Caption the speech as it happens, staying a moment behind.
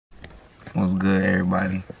What's good,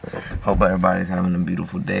 everybody? Hope everybody's having a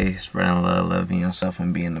beautiful day, spreading love, loving yourself,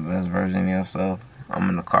 and being the best version of yourself. I'm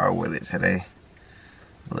in the car with it today.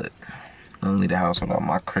 Look, I don't leave the house without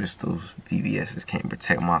my crystals. VVS's can't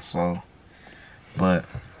protect my soul. But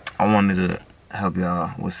I wanted to help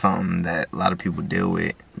y'all with something that a lot of people deal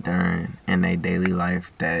with in their daily life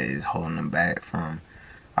that is holding them back from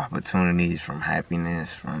opportunities, from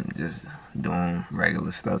happiness, from just doing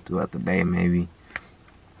regular stuff throughout the day, maybe.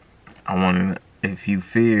 If you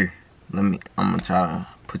fear, I'm gonna try to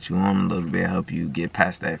put you on a little bit, help you get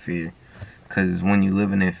past that fear. Cause when you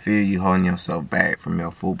living in fear, you holding yourself back from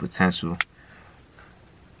your full potential.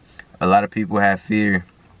 A lot of people have fear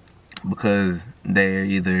because they're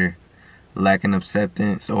either lacking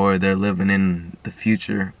acceptance or they're living in the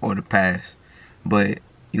future or the past. But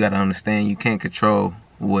you gotta understand, you can't control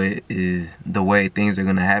what is the way things are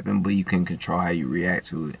gonna happen, but you can control how you react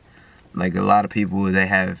to it. Like a lot of people, they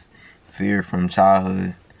have fear from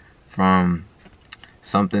childhood, from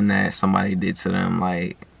something that somebody did to them,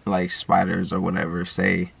 like spiders or whatever.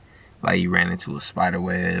 Say like you ran into a spider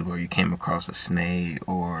web, or you came across a snake,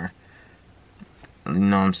 or you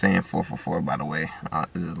know what I'm saying, 444 by the way, I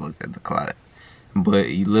just looked at the clock. But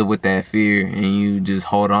you live with that fear and you just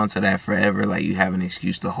hold on to that forever. Like you have an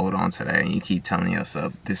excuse to hold on to that, and you keep telling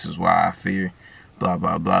yourself, this is why I fear, blah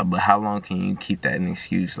blah blah. But how long can you keep that an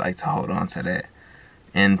excuse, like to hold on to that?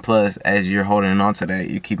 And plus, as you're holding on to that,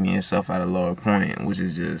 you're keeping yourself at a lower point, which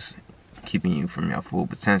is just keeping you from your full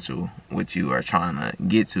potential. What you are trying to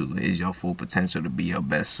get to is your full potential to be your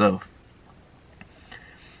best self.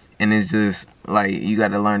 And it's just like you got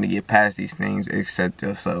to learn to get past these things, accept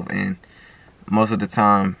yourself. And most of the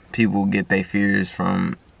time, people get their fears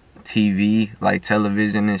from TV, like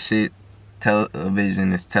television and shit.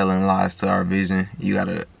 Television is telling lies to our vision. You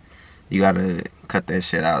gotta cut that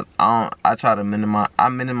shit out. I try to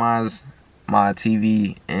minimize my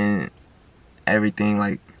TV and everything,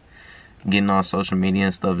 like getting on social media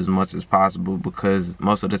and stuff as much as possible, because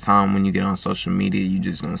most of the time when you get on social media, you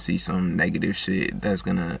just gonna see some negative shit that's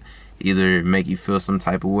gonna either make you feel some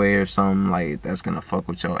type of way or something like that's gonna fuck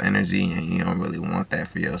with your energy, and you don't really want that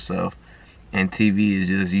for yourself. And TV is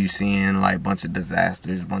just you seeing like a bunch of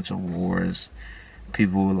disasters, bunch of wars,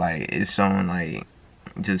 people, like it's showing like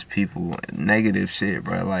just people negative shit,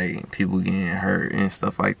 bro, like people getting hurt and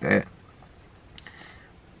stuff like that.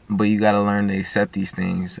 But you gotta learn to accept these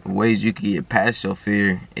things. Ways you can get past your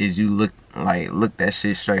fear is you look that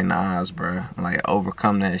shit straight in the eyes, bro. Like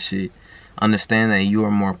overcome that shit. Understand that you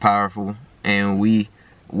are more powerful, and we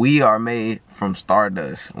are made from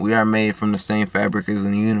stardust. We are made from the same fabric as the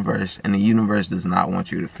universe, and the universe does not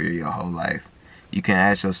want you to fear your whole life. You can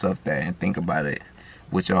ask yourself that and think about it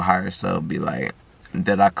with your higher self. Be like,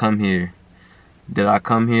 did I come here?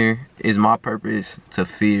 Is my purpose to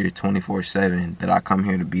fear 24/7? Did I come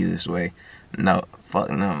here to be this way? No, fuck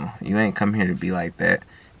no. You ain't come here to be like that.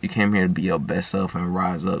 You came here to be your best self and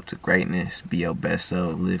rise up to greatness. Be your best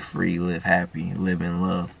self. Live free, live happy, live in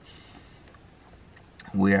love.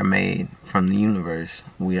 We are made from the universe.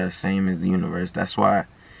 We are the same as the universe. That's why.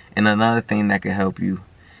 And another thing that can help you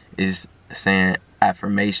is saying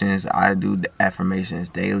affirmations. I do the affirmations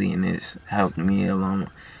daily, and it's helped me along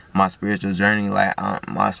my spiritual journey. Like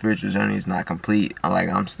my spiritual journey is not complete. Like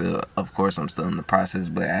I'm still in the process,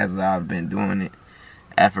 but as I've been doing it,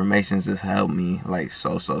 affirmations just helped me like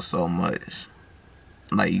so much.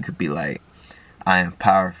 Like you could be like, I am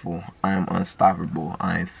powerful, I am unstoppable,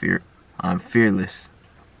 I'm fearless,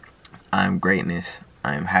 I am greatness,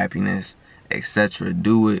 I am happiness, etc.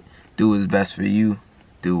 Do what's best for you,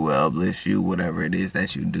 do what uplifts you, whatever it is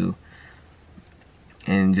that you do,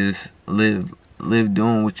 and just live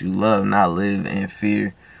doing what you love, not live in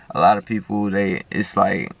fear. A lot of people, it's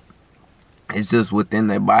just within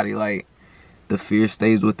their body, like the fear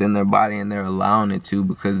stays within their body and they're allowing it to,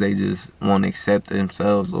 because they just won't accept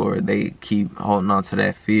themselves, or they keep holding on to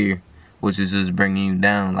that fear, which is just bringing you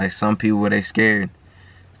down. Like some people, they scared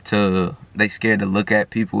to look at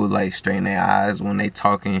people like straight in their eyes when they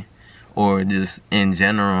talking, or just in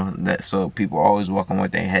general, that so people always walking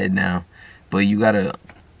with their head down. But you gotta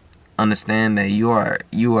understand that you are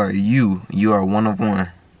one of one.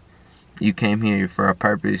 You came here for a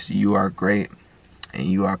purpose. You are great and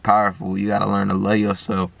you are powerful. You gotta learn to love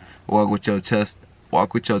yourself. Walk with your chest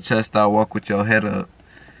out, walk with your head up.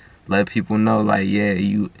 Let people know, like, yeah,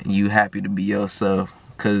 you happy to be yourself,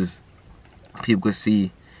 cause people can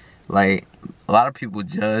see. Like a lot of people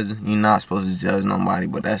judge. You're not supposed to judge nobody,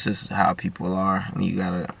 but that's just how people are. You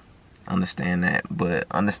gotta understand that. But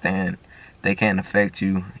understand they can't affect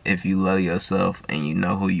you if you love yourself and you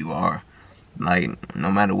know who you are. Like,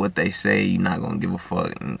 no matter what they say, you're not gonna give a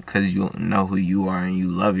fuck because you know who you are and you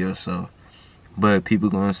love yourself. But people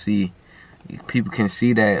can see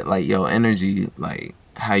that, like, your energy, like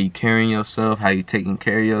how you carrying yourself, how you taking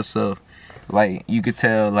care of yourself. Like, you could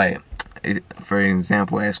tell, like, for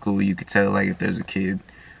example, at school, you could tell, like, if there's a kid,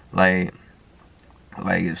 like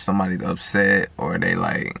if somebody's upset or they,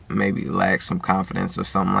 like, maybe lack some confidence or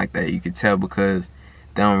something like that. You could tell because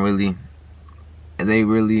they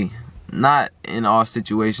really, not in all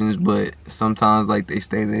situations, but sometimes, like, they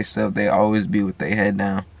stay to themselves. They always be with their head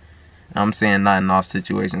down. I'm saying not in all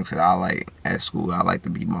situations, because at school, I like to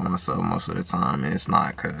be by myself most of the time, and it's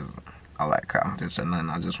not because I lack confidence or nothing.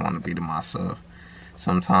 I just want to be to myself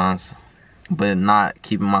sometimes, but not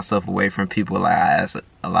keeping myself away from people. Like, I ask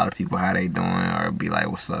a lot of people how they doing, or be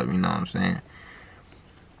like, what's up, you know what I'm saying?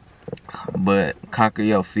 But conquer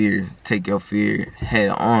your fear, take your fear head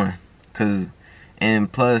on,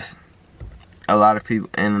 and plus, a lot of people,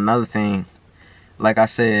 and another thing, like I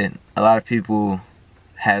said, a lot of people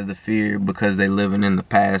have the fear because they living in the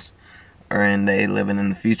past or they living in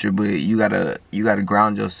the future. But you gotta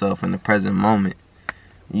ground yourself in the present moment.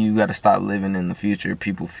 You gotta stop living in the future.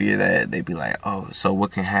 People fear that. They be like, oh, so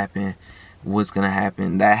what can happen? What's gonna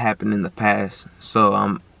happen? That happened in the past, so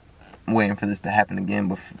I'm waiting for this to happen again.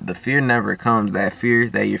 But the fear never comes. That fear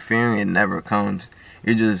that you're fearing, it never comes.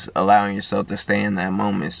 You're just allowing yourself to stay in that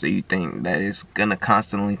moment, so you think that it's gonna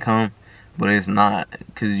constantly come, but it's not,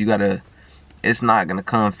 because it's not gonna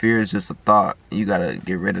come. Fear is just a thought. You gotta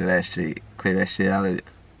get rid of that shit, clear that shit out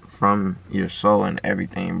from your soul and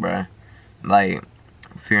everything, bruh. Like,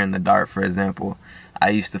 fear in the dark, for example. I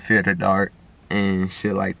used to fear the dark and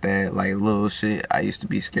shit like that, like little shit I used to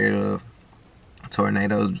be scared of,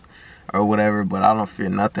 tornadoes or whatever, but I don't fear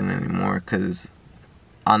nothing anymore, because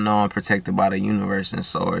I know I'm protected by the universe, and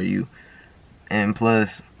so are you. And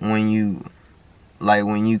plus, when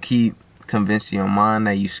you keep convincing your mind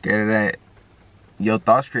that you scared of that, your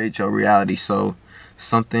thoughts create your reality. So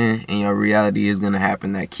something in your reality is gonna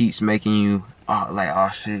happen that keeps making you, oh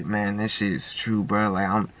shit, man, this shit is true, bro. Like,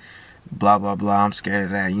 I'm blah blah blah, I'm scared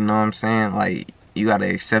of that. You know what I'm saying? Like, you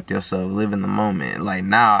gotta accept yourself, live in the moment. Like,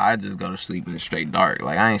 now I just go to sleep in the straight dark.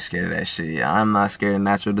 Like, I ain't scared of that shit. I'm not scared of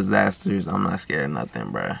natural disasters. I'm not scared of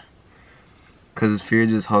nothing, bro. Cause fear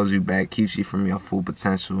just holds you back, keeps you from your full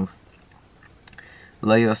potential.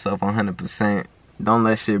 Love yourself 100%. Don't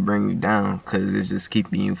let shit bring you down, cause it's just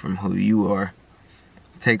keeping you from who you are.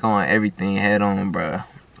 Take on everything head on, bro.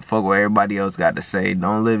 Fuck what everybody else got to say.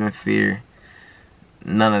 Don't live in fear.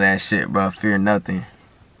 None of that shit, bro. Fear nothing.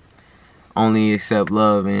 Only accept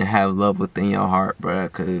love and have love within your heart, bro,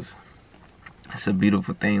 cause it's a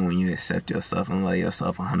beautiful thing when you accept yourself and love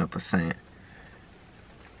yourself 100%.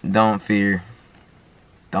 Don't fear.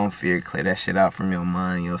 Don't fear. Clear that shit out from your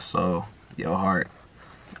mind, your soul, your heart.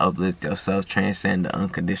 Uplift yourself. Transcend the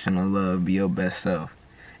unconditional love. Be your best self.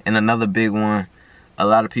 And another big one, a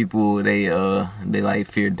lot of people, they like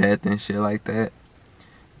fear death and shit like that.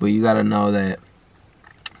 But you gotta know that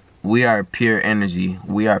we are pure energy.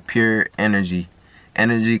 We are pure energy.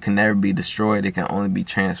 Energy can never be destroyed. It can only be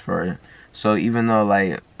transferred. So even though,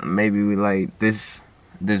 like, maybe we, like, this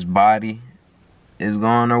body is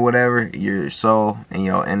gone or whatever, your soul and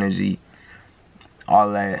your energy,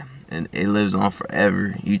 all that, and it lives on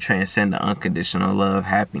forever. You transcend the unconditional love,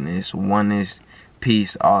 happiness, oneness,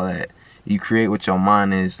 peace, all that. You create what your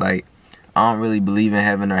mind is. Like, I don't really believe in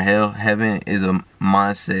heaven or hell. Heaven is a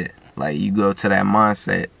mindset. Like, you go to that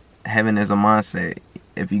mindset. Heaven is a mindset,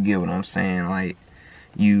 if you get what I'm saying. Like,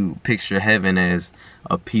 you picture heaven as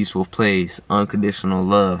a peaceful place, unconditional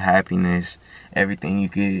love, happiness, everything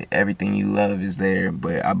you love is there.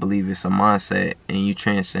 But I believe it's a mindset, and you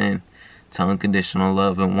transcend to unconditional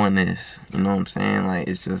love and oneness. You know what I'm saying? Like,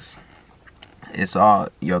 it's all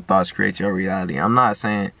your thoughts create your reality. I'm not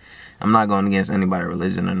going against anybody's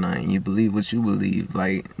religion or nothing. You believe what you believe.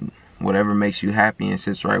 Like, whatever makes you happy and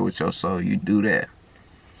sits right with your soul, you do that.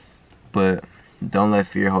 But don't let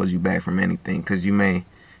fear hold you back from anything, because you may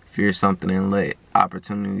fear something and let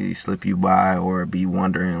opportunities slip you by, or be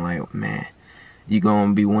wondering, like, man, you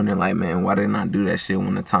gonna be wondering, like, man, why didn't I do that shit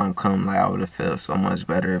when the time come? Like, I would have felt so much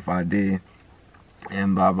better if I did,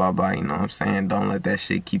 and blah blah blah. You know what I'm saying? Don't let that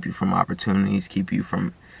shit keep you from opportunities, keep you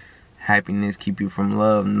from happiness, keep you from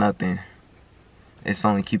love. Nothing. It's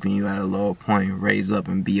only keeping you at a lower point. Raise up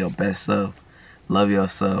and be your best self. Love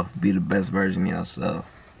yourself. Be the best version of yourself.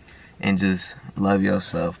 And just love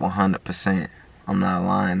yourself 100%. I'm not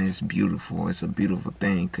lying. It's beautiful. It's a beautiful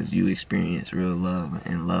thing, because you experience real love,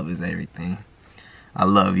 and love is everything. I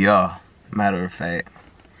love y'all. Matter of fact,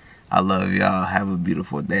 I love y'all. Have a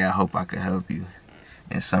beautiful day. I hope I could help you.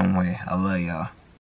 in some way. I love y'all.